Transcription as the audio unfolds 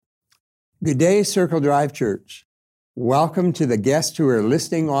Good day, Circle Drive Church. Welcome to the guests who are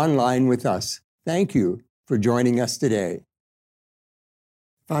listening online with us. Thank you for joining us today.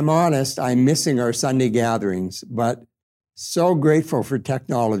 If I'm honest, I'm missing our Sunday gatherings, but so grateful for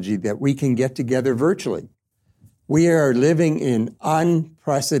technology that we can get together virtually. We are living in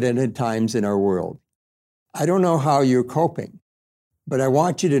unprecedented times in our world. I don't know how you're coping, but I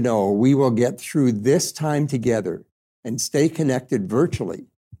want you to know we will get through this time together and stay connected virtually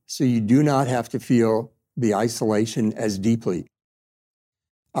so you do not have to feel the isolation as deeply.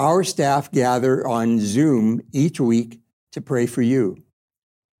 Our staff gather on Zoom each week to pray for you.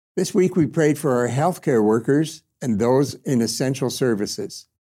 This week we prayed for our healthcare workers and those in essential services.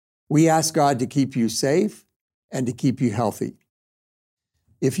 We ask God to keep you safe and to keep you healthy.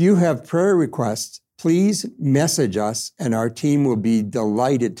 If you have prayer requests, please message us and our team will be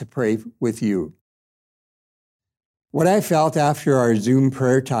delighted to pray with you. What I felt after our Zoom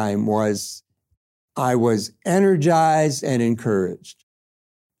prayer time was I was energized and encouraged.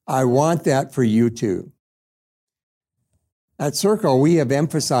 I want that for you too. At Circle, we have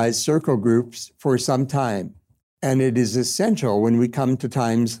emphasized circle groups for some time, and it is essential when we come to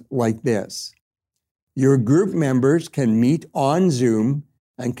times like this. Your group members can meet on Zoom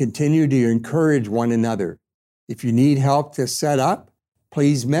and continue to encourage one another. If you need help to set up,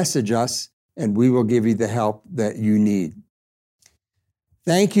 please message us and we will give you the help that you need.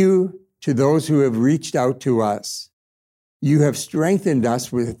 Thank you to those who have reached out to us. You have strengthened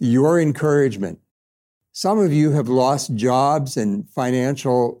us with your encouragement. Some of you have lost jobs and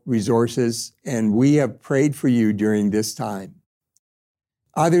financial resources, and we have prayed for you during this time.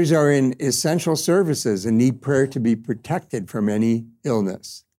 Others are in essential services and need prayer to be protected from any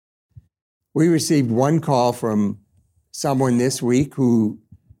illness. We received one call from someone this week who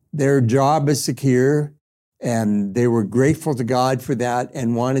their job is secure, and they were grateful to God for that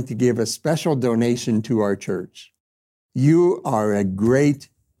and wanted to give a special donation to our church. You are a great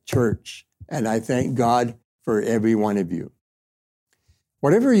church, and I thank God for every one of you.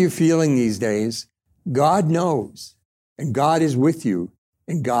 Whatever you're feeling these days, God knows, and God is with you,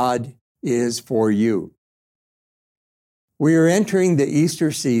 and God is for you. We are entering the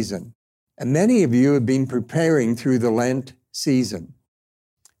Easter season, and many of you have been preparing through the Lent season.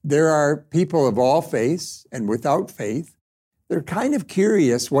 There are people of all faiths and without faith. They're kind of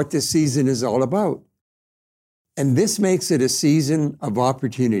curious what this season is all about. And this makes it a season of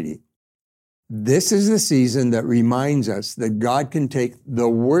opportunity. This is the season that reminds us that God can take the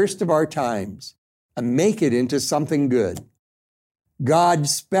worst of our times and make it into something good. God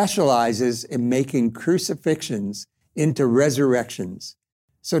specializes in making crucifixions into resurrections.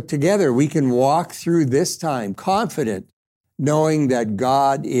 So together we can walk through this time confident, knowing that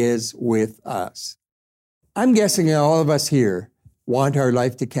God is with us. I'm guessing all of us here want our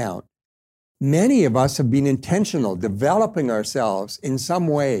life to count. Many of us have been intentional, developing ourselves in some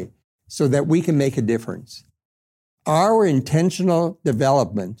way so that we can make a difference. Our intentional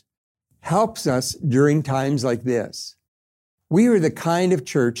development helps us during times like this. We are the kind of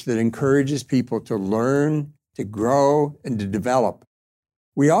church that encourages people to learn, to grow, and to develop.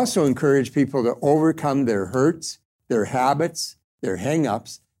 We also encourage people to overcome their hurts, their habits, their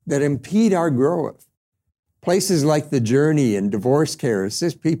hang-ups that impede our growth. Places like the Journey and divorce care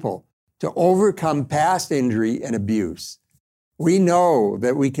assist people to overcome past injury and abuse. We know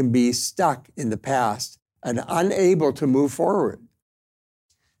that we can be stuck in the past and unable to move forward.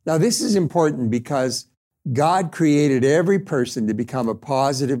 Now, this is important because God created every person to become a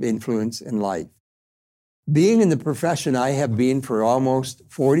positive influence in life. Being in the profession I have been for almost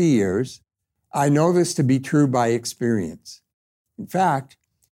 40 years, I know this to be true by experience. In fact,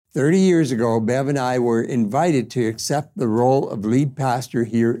 30 years ago, Bev and I were invited to accept the role of lead pastor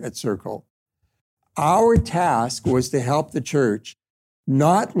here at Circle. Our task was to help the church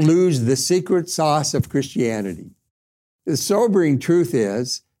not lose the secret sauce of Christianity. The sobering truth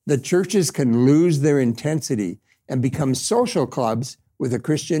is that churches can lose their intensity and become social clubs with a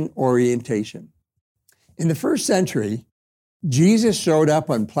Christian orientation. In the first century, Jesus showed up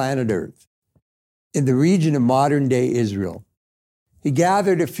on planet Earth in the region of modern-day Israel. He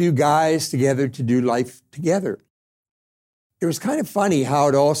gathered a few guys together to do life together. It was kind of funny how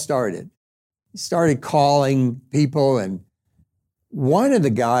it all started. He started calling people, and one of the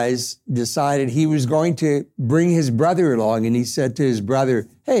guys decided he was going to bring his brother along, and he said to his brother,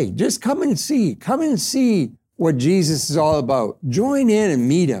 "Hey, just come and see what Jesus is all about. Join in and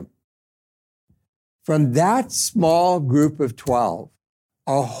meet him." From that small group of 12,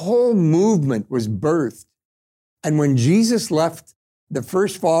 a whole movement was birthed. And when Jesus left the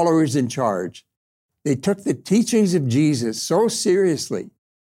first followers in charge, they took the teachings of Jesus so seriously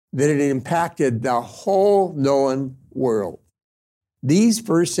that it impacted the whole known world. These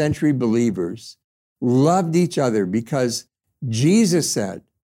first century believers loved each other because Jesus said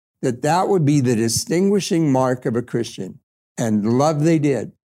that that would be the distinguishing mark of a Christian, and love they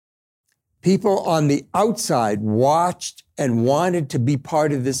did. People on the outside watched and wanted to be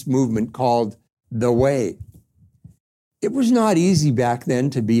part of this movement called the Way. It was not easy back then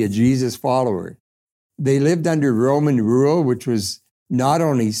to be a Jesus follower. They lived under Roman rule, which was not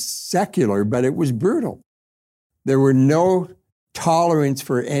only secular, but it was brutal. There were no tolerance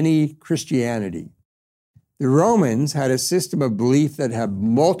for any Christianity. The Romans had a system of belief that had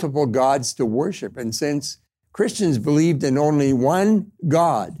multiple gods to worship, and since Christians believed in only one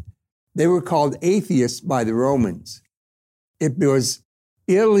God, they were called atheists by the Romans. It was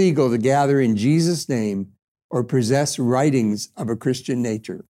illegal to gather in Jesus' name or possess writings of a Christian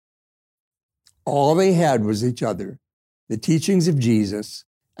nature. All they had was each other, the teachings of Jesus,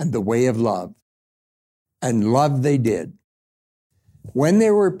 and the way of love. And love they did. When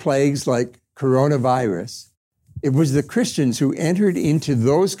there were plagues like coronavirus, it was the Christians who entered into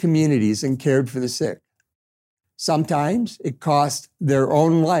those communities and cared for the sick. Sometimes it cost their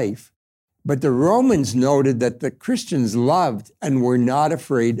own life, but the Romans noted that the Christians loved and were not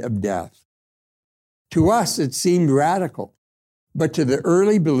afraid of death. To us, it seemed radical, but to the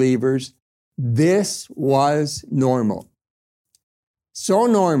early believers, this was normal. So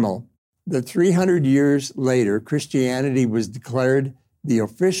normal that 300 years later, Christianity was declared the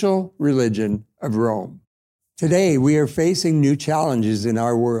official religion of Rome. Today, we are facing new challenges in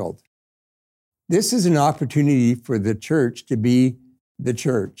our world. This is an opportunity for the church to be the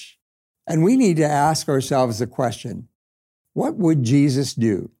church. And we need to ask ourselves the question, what would Jesus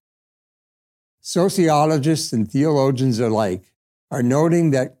do? Sociologists and theologians alike are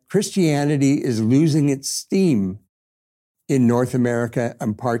noting that Christianity is losing its steam in North America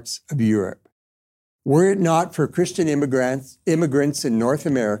and parts of Europe. Were it not for Christian immigrants in North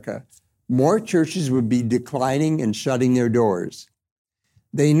America, more churches would be declining and shutting their doors.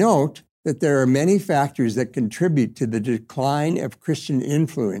 They note that there are many factors that contribute to the decline of Christian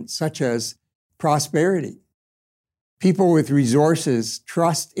influence, such as prosperity. People with resources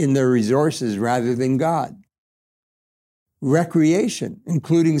trust in their resources rather than God. Recreation,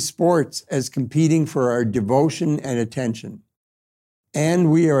 including sports, as competing for our devotion and attention.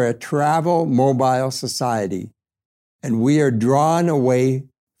 And we are a travel, mobile society, and we are drawn away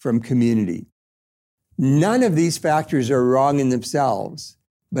from community. None of these factors are wrong in themselves,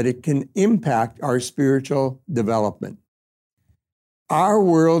 but it can impact our spiritual development. Our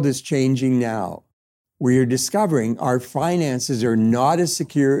world is changing now. We are discovering our finances are not as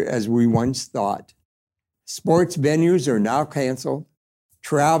secure as we once thought. Sports venues are now canceled.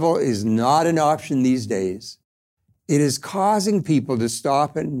 Travel is not an option these days. It is causing people to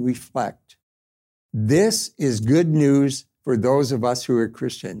stop and reflect. This is good news for those of us who are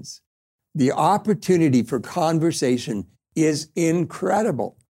Christians. The opportunity for conversation is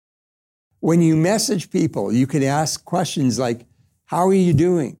incredible. When you message people, you can ask questions like, how are you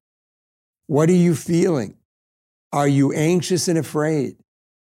doing? What are you feeling? Are you anxious and afraid?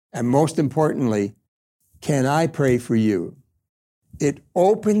 And most importantly, can I pray for you? It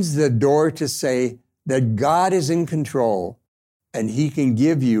opens the door to say that God is in control and He can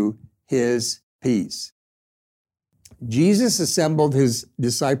give you His peace. Jesus assembled His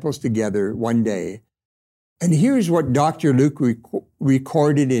disciples together one day, and here's what Dr. Luke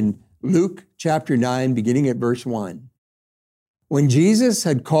recorded in Luke chapter 9, beginning at verse 1. When Jesus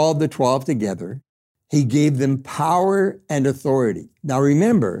had called the 12 together, He gave them power and authority. Now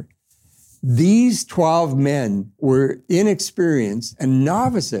remember, these 12 men were inexperienced and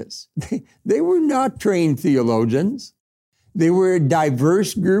novices. They were not trained theologians. They were a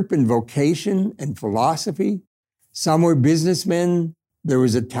diverse group in vocation and philosophy. Some were businessmen. There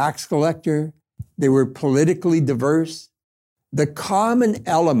was a tax collector. They were politically diverse. The common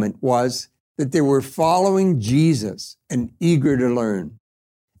element was that they were following Jesus and eager to learn.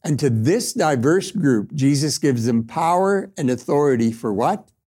 And to this diverse group, Jesus gives them power and authority for what?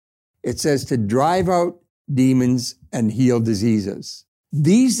 It says to drive out demons and heal diseases.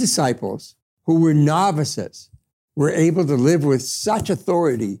 These disciples, who were novices, were able to live with such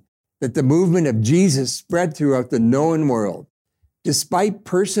authority that the movement of Jesus spread throughout the known world. Despite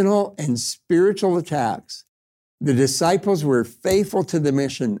personal and spiritual attacks, the disciples were faithful to the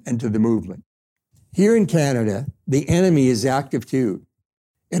mission and to the movement. Here in Canada, the enemy is active too.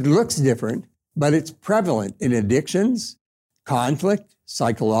 It looks different, but it's prevalent in addictions, conflict,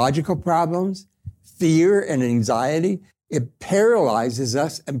 psychological problems, fear and anxiety. It paralyzes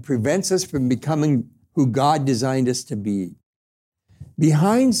us and prevents us from becoming who God designed us to be.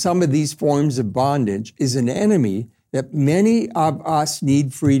 Behind some of these forms of bondage is an enemy that many of us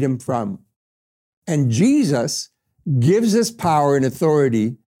need freedom from. And Jesus gives us power and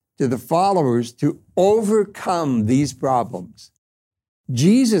authority to the followers to overcome these problems.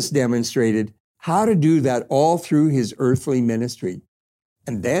 Jesus demonstrated how to do that all through his earthly ministry.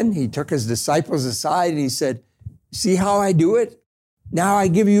 And then he took his disciples aside and he said, "See how I do it? Now I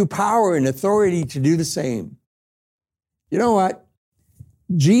give you power and authority to do the same." You know what?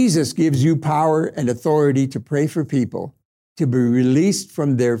 Jesus gives you power and authority to pray for people to be released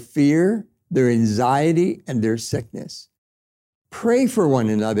from their fear, their anxiety, and their sickness. Pray for one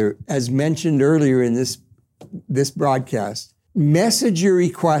another, as mentioned earlier in this broadcast. Message your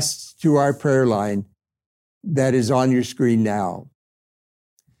requests to our prayer line that is on your screen now.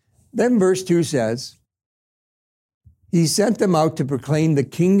 Then verse 2 says, he sent them out to proclaim the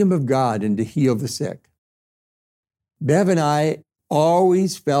kingdom of God and to heal the sick. Bev and I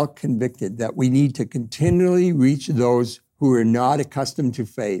always felt convicted that we need to continually reach those who are not accustomed to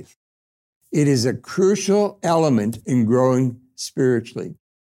faith. It is a crucial element in growing spiritually.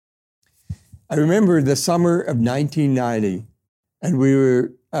 I remember the summer of 1990, and we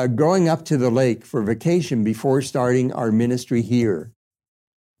were going up to the lake for vacation before starting our ministry here.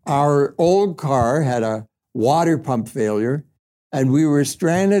 Our old car had a water pump failure, and we were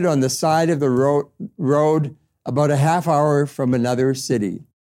stranded on the side of the road about a half hour from another city.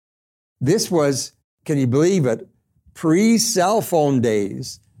 This was, can you believe it, pre-cell phone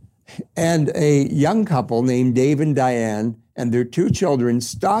days. And a young couple named Dave and Diane and their 2 children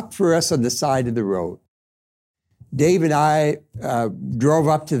stopped for us on the side of the road. Dave and I drove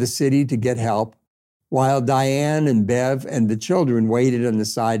up to the city to get help, while Diane and Bev and the children waited on the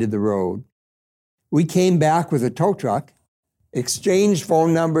side of the road. We came back with a tow truck, exchanged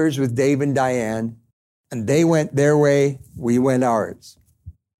phone numbers with Dave and Diane, and they went their way, we went ours.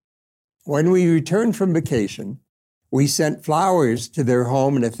 When we returned from vacation, we sent flowers to their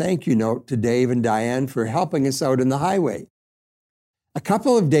home and a thank you note to Dave and Diane for helping us out on the highway. A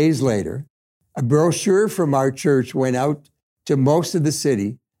couple of days later, a brochure from our church went out to most of the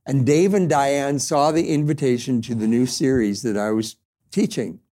city, and Dave and Diane saw the invitation to the new series that I was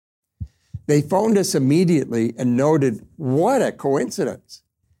teaching. They phoned us immediately and noted, what a coincidence.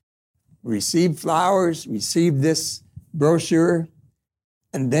 Received flowers, received this brochure,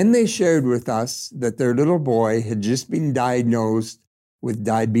 and then they shared with us that their little boy had just been diagnosed with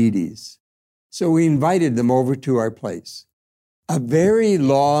diabetes. So we invited them over to our place. A very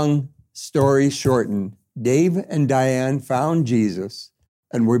long story shortened, Dave and Diane found Jesus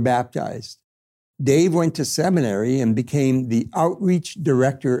and were baptized. Dave went to seminary and became the outreach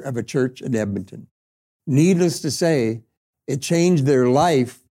director of a church in Edmonton. Needless to say, it changed their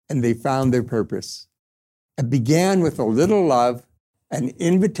life and they found their purpose. It began with a little love, an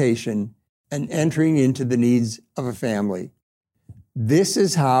invitation, and entering into the needs of a family. This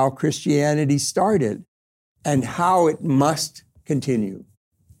is how Christianity started and how it must continue.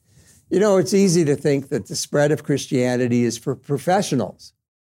 You know, it's easy to think that the spread of Christianity is for professionals,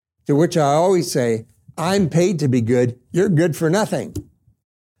 to which I always say, I'm paid to be good, you're good for nothing.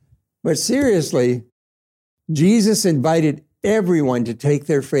 But seriously, Jesus invited everyone to take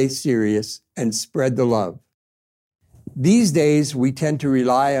their faith serious and spread the love. These days, we tend to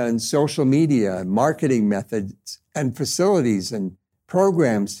rely on social media and marketing methods and facilities and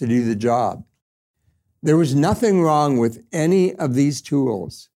programs to do the job. There was nothing wrong with any of these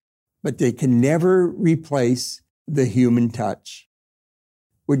tools, but they can never replace the human touch.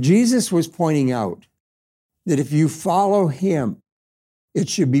 What Jesus was pointing out, that if you follow him, it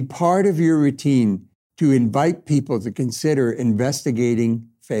should be part of your routine to invite people to consider investigating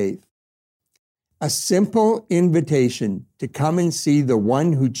faith. A simple invitation to come and see the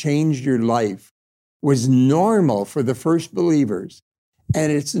one who changed your life was normal for the first believers,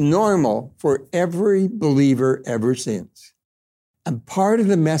 and it's normal for every believer ever since. And part of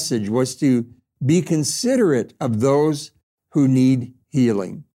the message was to be considerate of those who need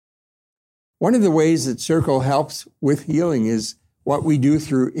healing. One of the ways that Circle helps with healing is what we do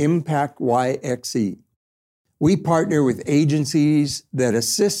through Impact YXE. We partner with agencies that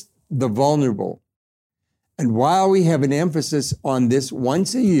assist the vulnerable. And while we have an emphasis on this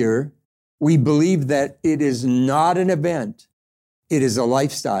once a year, we believe that it is not an event, it is a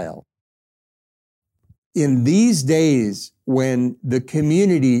lifestyle. In these days when the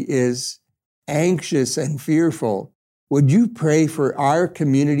community is anxious and fearful, would you pray for our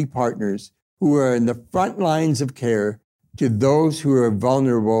community partners who are in the front lines of care to those who are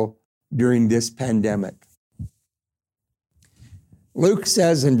vulnerable during this pandemic? Luke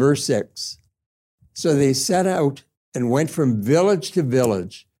says in verse 6, so they set out and went from village to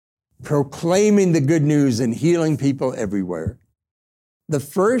village, proclaiming the good news and healing people everywhere. The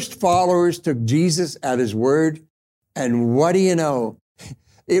first followers took Jesus at his word, and what do you know?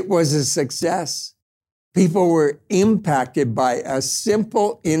 It was a success. People were impacted by a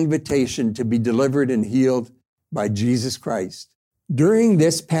simple invitation to be delivered and healed by Jesus Christ. During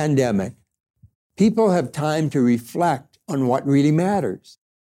this pandemic, people have time to reflect on what really matters.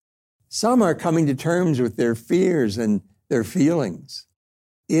 Some are coming to terms with their fears and their feelings.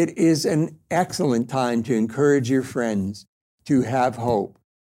 It is an excellent time to encourage your friends to have hope.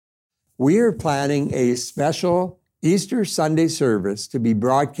 We are planning a special Easter Sunday service to be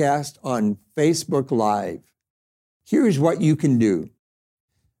broadcast on Facebook Live. Here's what you can do.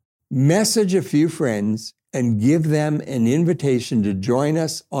 Message a few friends and give them an invitation to join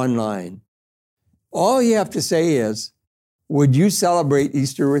us online. All you have to say is, would you celebrate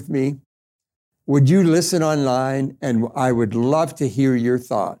Easter with me? Would you listen online? And I would love to hear your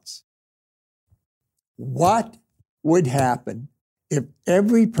thoughts. What would happen if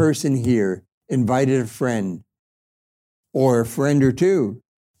every person here invited a friend or a friend or two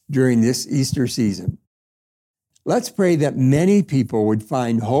during this Easter season? Let's pray that many people would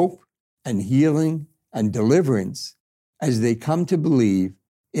find hope and healing and deliverance as they come to believe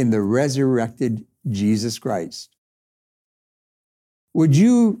in the resurrected Jesus Christ. Would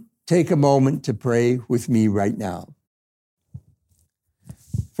you take a moment to pray with me right now?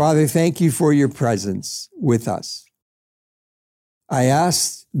 Father, thank you for your presence with us. I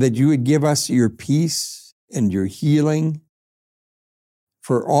ask that you would give us your peace and your healing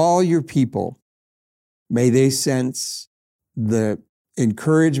for all your people. May they sense the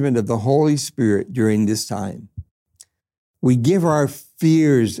encouragement of the Holy Spirit during this time. We give our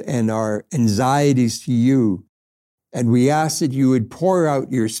fears and our anxieties to you, and we ask that you would pour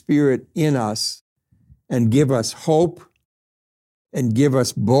out your Spirit in us and give us hope and give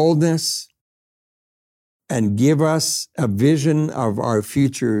us boldness and give us a vision of our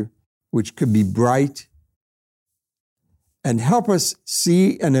future which could be bright, and help us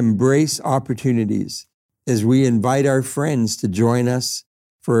see and embrace opportunities as we invite our friends to join us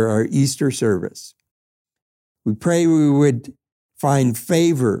for our Easter service. We pray we would find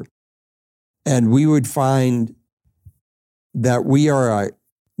favor and we would find that we are a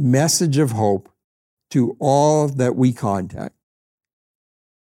message of hope to all that we contact.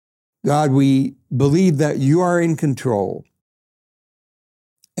 God, we believe that you are in control,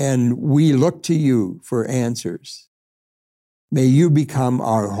 and we look to you for answers. May you become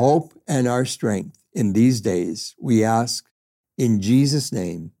our hope and our strength in these days, we ask in Jesus'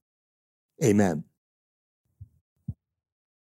 name. Amen.